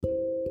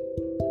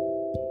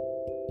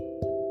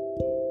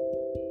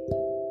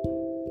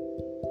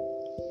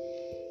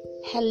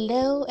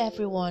Hello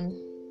everyone,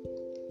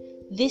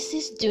 this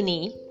is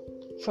Duni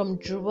from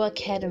Druba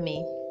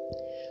Academy,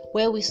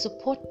 where we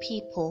support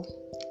people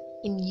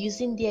in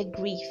using their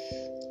grief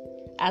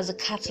as a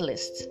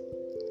catalyst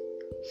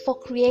for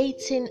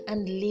creating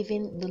and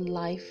living the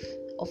life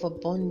of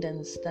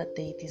abundance that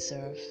they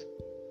deserve.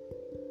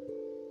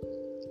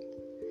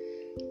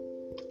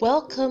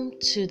 Welcome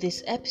to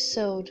this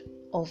episode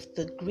of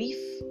the Grief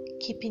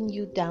Keeping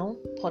You Down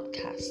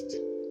podcast.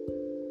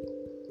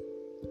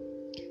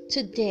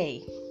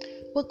 Today,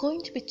 we're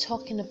going to be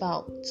talking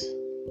about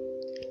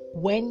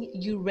when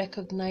you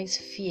recognize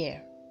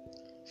fear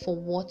for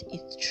what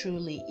it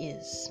truly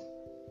is.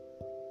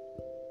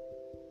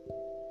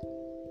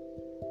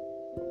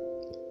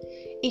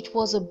 It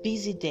was a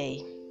busy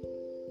day,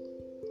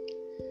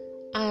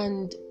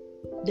 and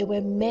there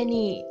were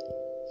many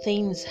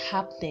things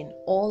happening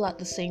all at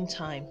the same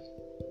time.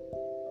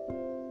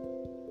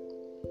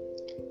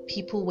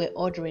 People were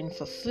ordering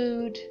for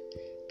food,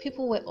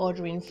 people were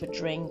ordering for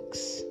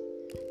drinks,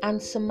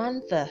 and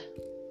Samantha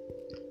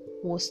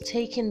was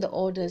taking the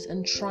orders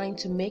and trying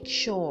to make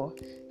sure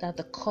that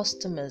the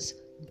customers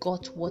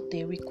got what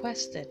they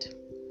requested.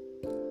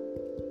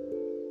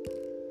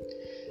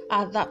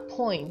 At that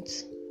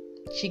point,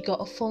 she got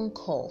a phone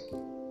call.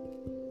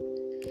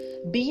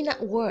 Being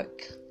at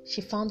work, she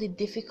found it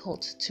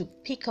difficult to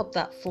pick up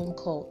that phone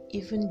call,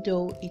 even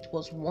though it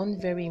was one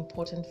very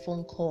important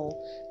phone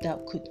call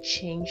that could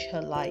change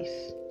her life,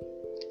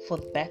 for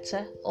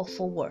better or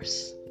for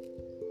worse.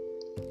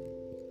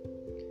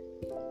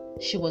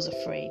 She was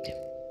afraid.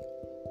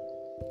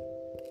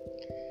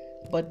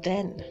 But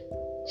then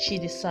she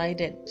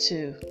decided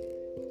to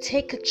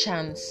take a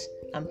chance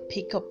and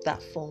pick up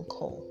that phone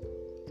call.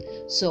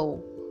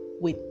 So,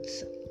 with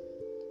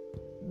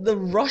the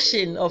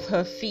rushing of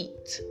her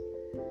feet,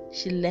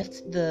 she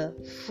left the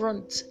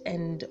front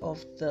end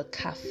of the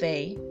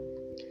cafe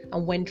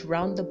and went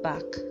round the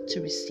back to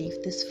receive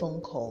this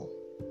phone call.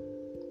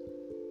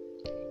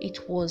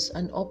 It was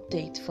an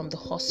update from the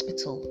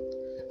hospital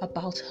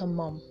about her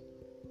mom.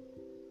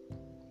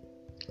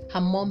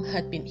 Her mom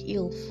had been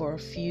ill for a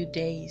few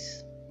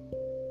days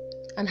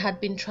and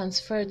had been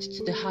transferred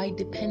to the high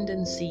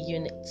dependency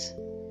unit,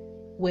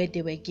 where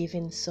they were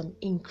given some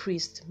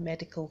increased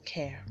medical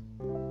care.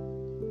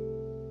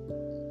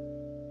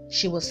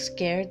 She was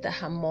scared that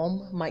her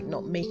mom might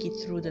not make it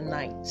through the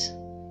night.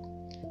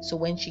 So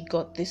when she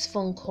got this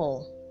phone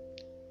call,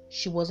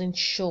 she wasn't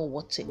sure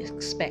what to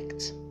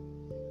expect.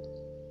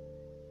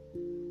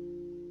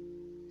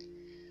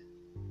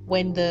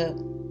 When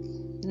the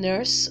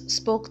nurse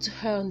spoke to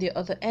her on the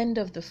other end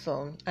of the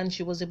phone and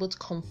she was able to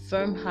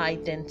confirm her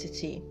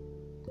identity,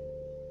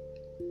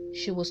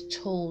 she was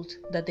told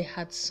that they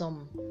had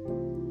some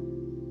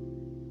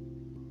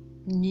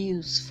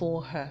news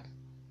for her,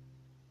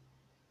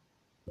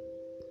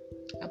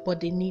 but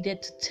they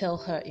needed to tell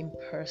her in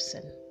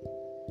person.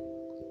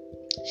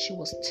 She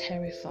was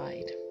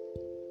terrified.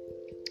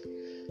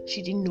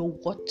 She didn't know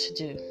what to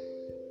do,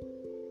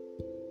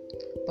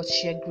 but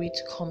she agreed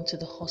to come to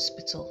the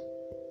hospital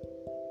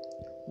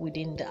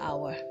within the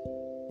hour.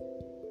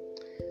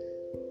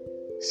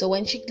 So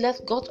when she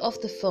got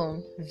off the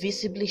phone,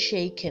 visibly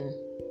shaken,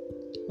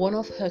 one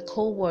of her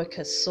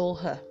co-workers saw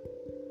her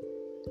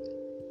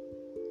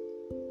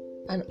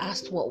and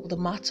asked what the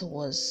matter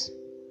was.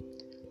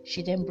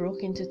 She then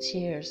broke into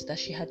tears that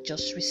she had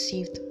just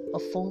received a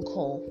phone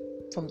call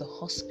from the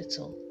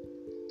hospital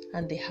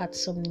and they had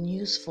some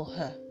news for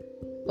her,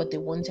 but they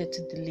wanted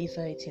to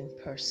deliver it in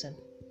person.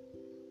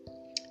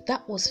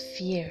 That was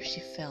fear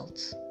she felt.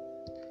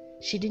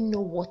 She didn't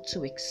know what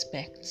to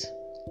expect.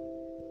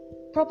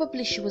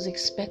 Probably she was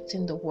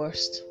expecting the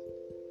worst.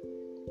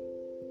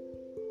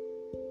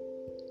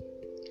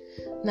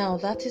 Now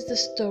that is the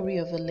story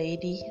of a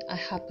lady I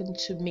happened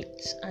to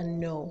meet and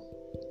know.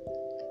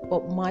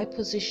 But my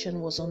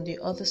position was on the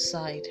other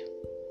side.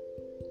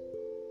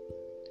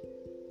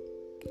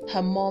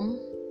 Her mom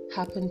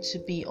happened to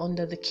be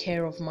under the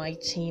care of my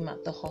team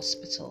at the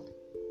hospital,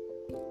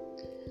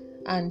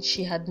 and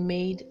she had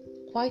made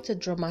quite a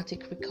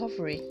dramatic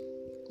recovery.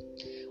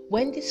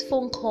 When this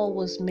phone call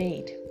was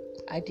made,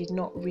 I did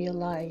not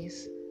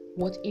realize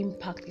what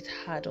impact it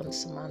had on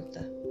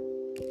Samantha.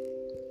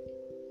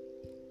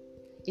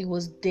 It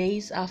was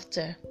days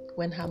after,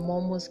 when her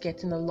mom was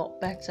getting a lot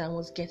better and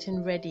was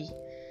getting ready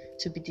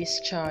to be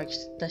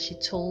discharged, that she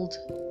told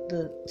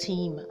the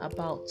team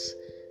about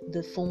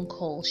the phone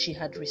call she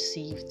had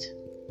received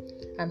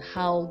and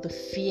how the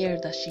fear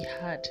that she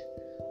had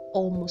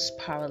almost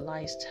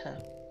paralyzed her.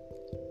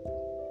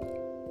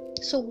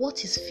 So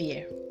what is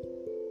fear?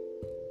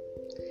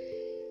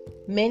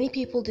 Many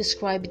people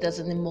describe it as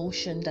an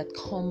emotion that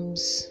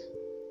comes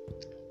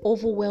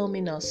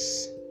overwhelming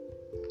us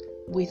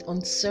with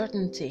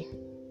uncertainty.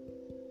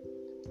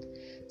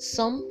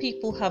 Some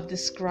people have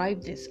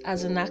described this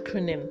as an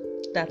acronym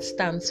that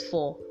stands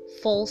for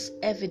false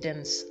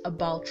evidence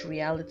about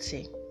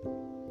reality.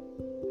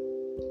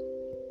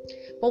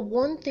 But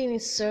one thing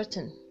is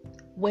certain,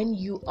 when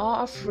you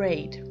are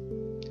afraid,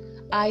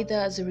 either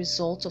as a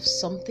result of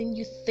something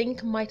you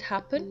think might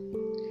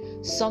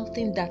happen,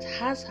 something that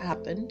has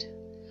happened,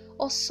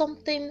 or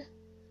something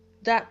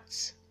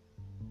that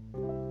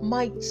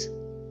might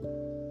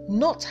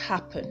not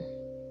happen,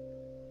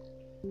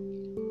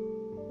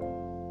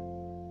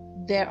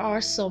 there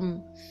are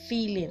some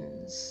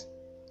feelings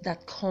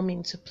that come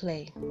into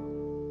play.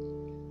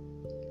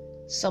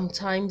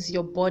 Sometimes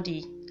your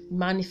body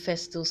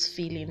manifests those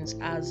feelings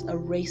as a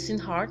racing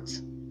heart,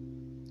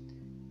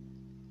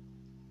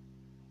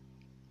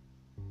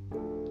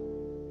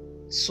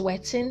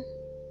 sweating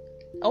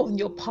on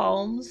your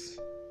palms,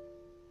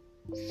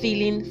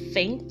 feeling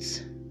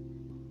faint,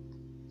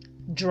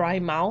 dry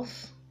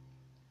mouth,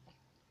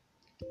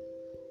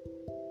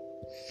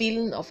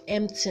 feeling of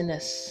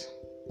emptiness.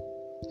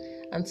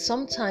 And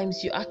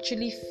sometimes you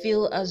actually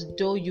feel as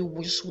though you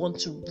just want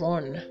to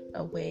run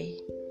away.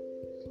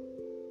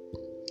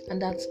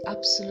 And that's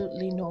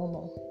absolutely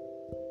normal.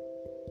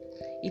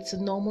 It's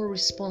a normal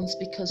response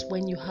because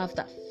when you have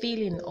that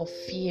feeling of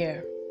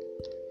fear,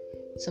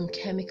 some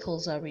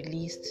chemicals are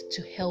released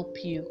to help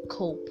you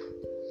cope.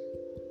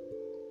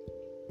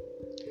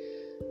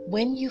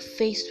 When you're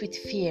faced with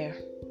fear,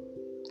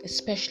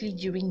 especially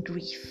during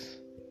grief,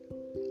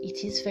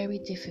 it is very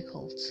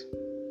difficult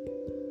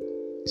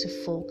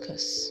to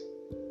focus.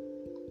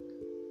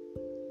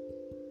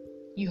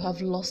 You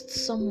have lost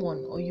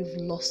someone or you've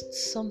lost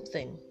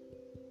something.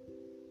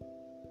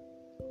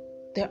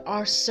 There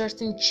are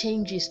certain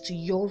changes to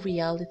your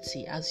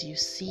reality as you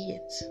see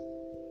it.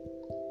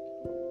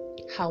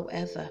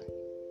 However,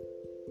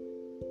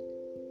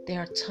 there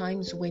are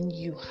times when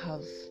you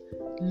have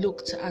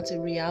looked at a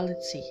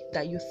reality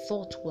that you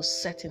thought was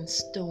set in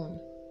stone,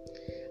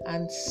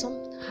 and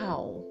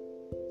somehow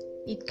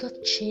it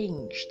got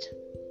changed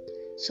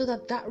so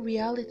that that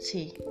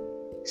reality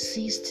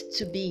ceased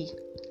to be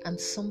and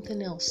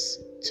something else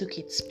took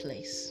its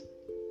place.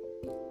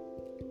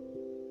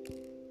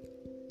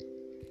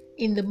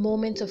 In the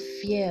moment of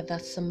fear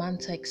that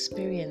Samantha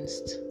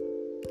experienced,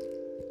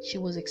 she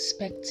was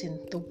expecting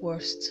the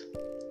worst.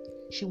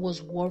 She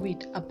was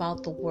worried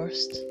about the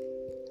worst.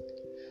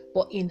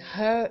 But in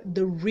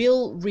the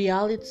real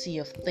reality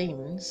of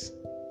things,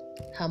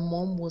 her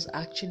mom was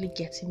actually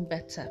getting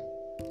better.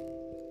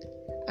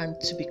 And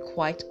to be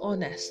quite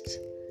honest,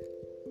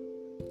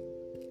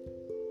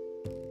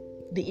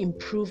 the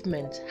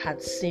improvement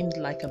had seemed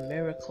like a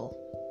miracle.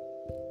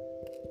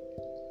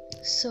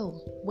 So,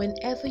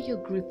 whenever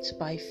you're gripped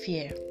by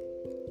fear,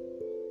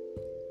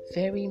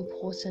 very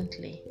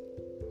importantly,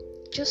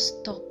 just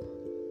stop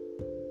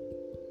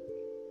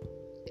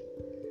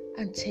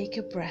and take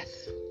a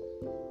breath.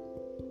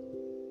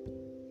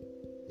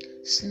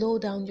 Slow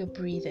down your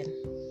breathing.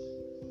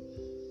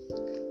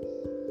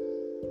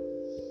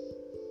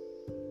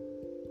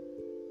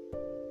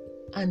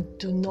 And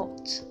do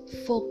not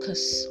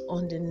focus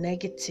on the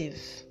negative.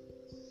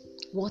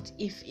 What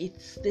if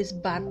this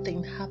bad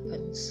thing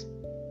happens?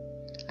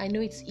 I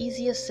know it's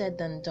easier said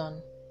than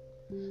done,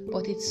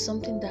 but it's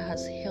something that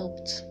has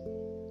helped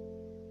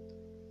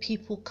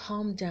people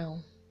calm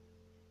down.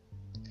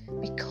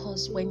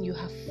 Because when you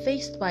are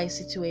faced by a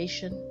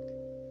situation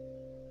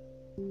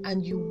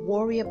and you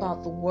worry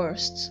about the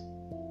worst,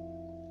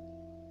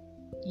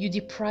 you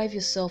deprive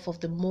yourself of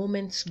the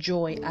moment's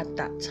joy at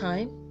that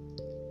time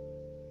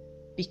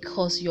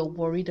because you're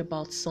worried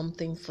about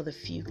something for the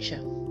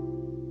future.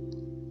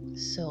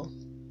 So,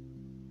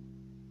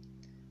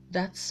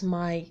 that's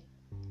my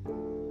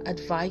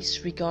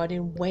advice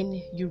regarding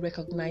when you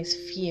recognize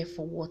fear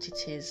for what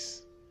it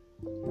is.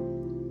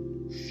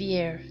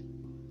 Fear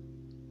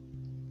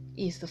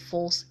is the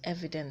false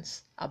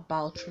evidence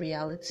about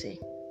reality.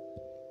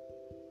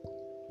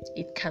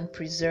 It can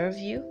preserve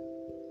you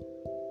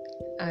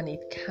and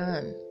it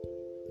can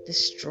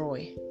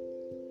destroy.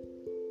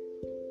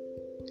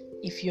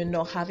 If you're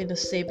not having a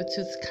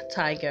saber-toothed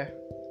tiger,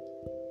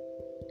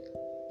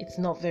 it's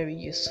not very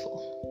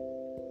useful.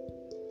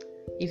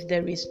 If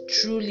there is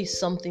truly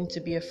something to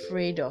be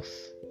afraid of,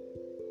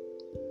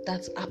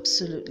 that's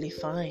absolutely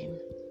fine.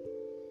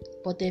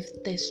 But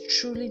if there's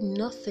truly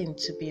nothing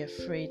to be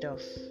afraid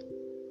of,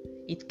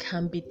 it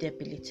can be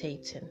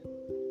debilitating.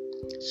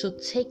 So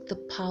take the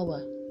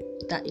power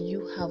that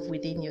you have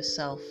within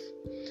yourself,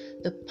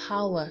 the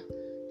power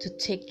to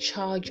take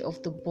charge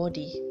of the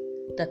body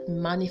that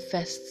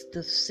manifests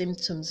the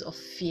symptoms of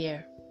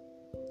fear,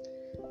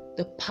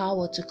 the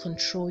power to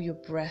control your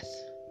breath,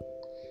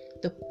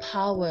 the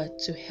power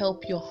to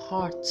help your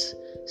heart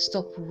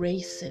stop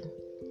racing,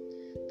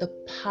 the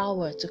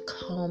power to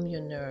calm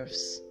your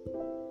nerves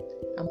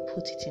and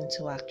put it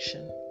into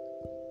action.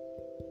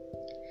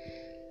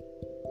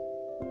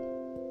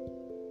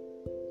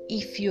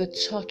 If you're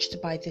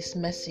touched by this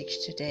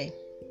message today,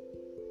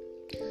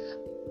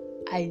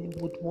 I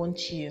would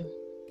want you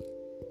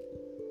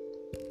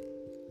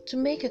to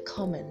make a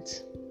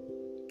comment.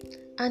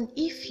 And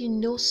if you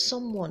know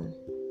someone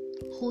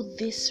who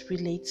this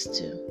relates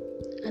to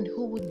and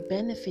who would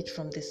benefit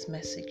from this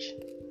message,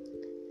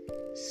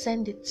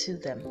 send it to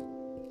them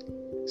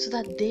so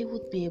that they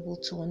would be able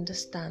to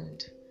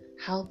understand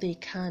how they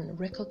can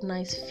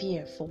recognize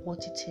fear for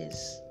what it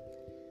is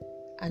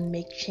and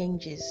make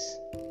changes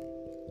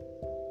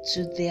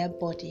to their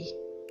body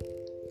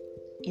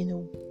in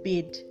a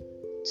bid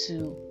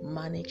to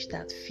manage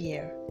that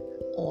fear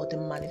or the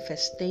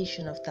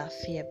manifestation of that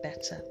fear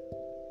better.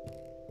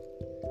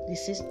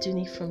 This is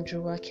Duni from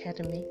Drew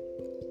Academy.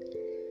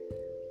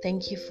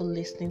 Thank you for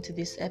listening to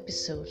this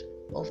episode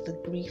of the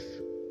Grief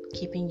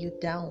Keeping You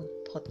Down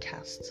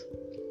podcast.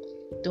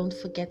 Don't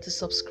forget to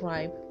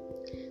subscribe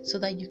so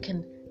that you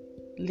can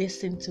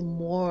listen to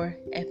more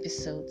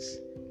episodes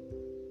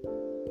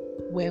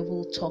where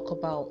we'll talk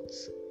about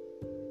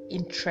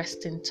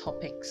interesting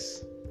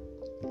topics.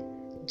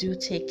 Do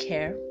take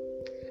care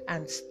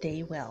and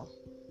stay well.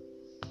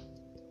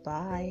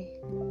 Bye.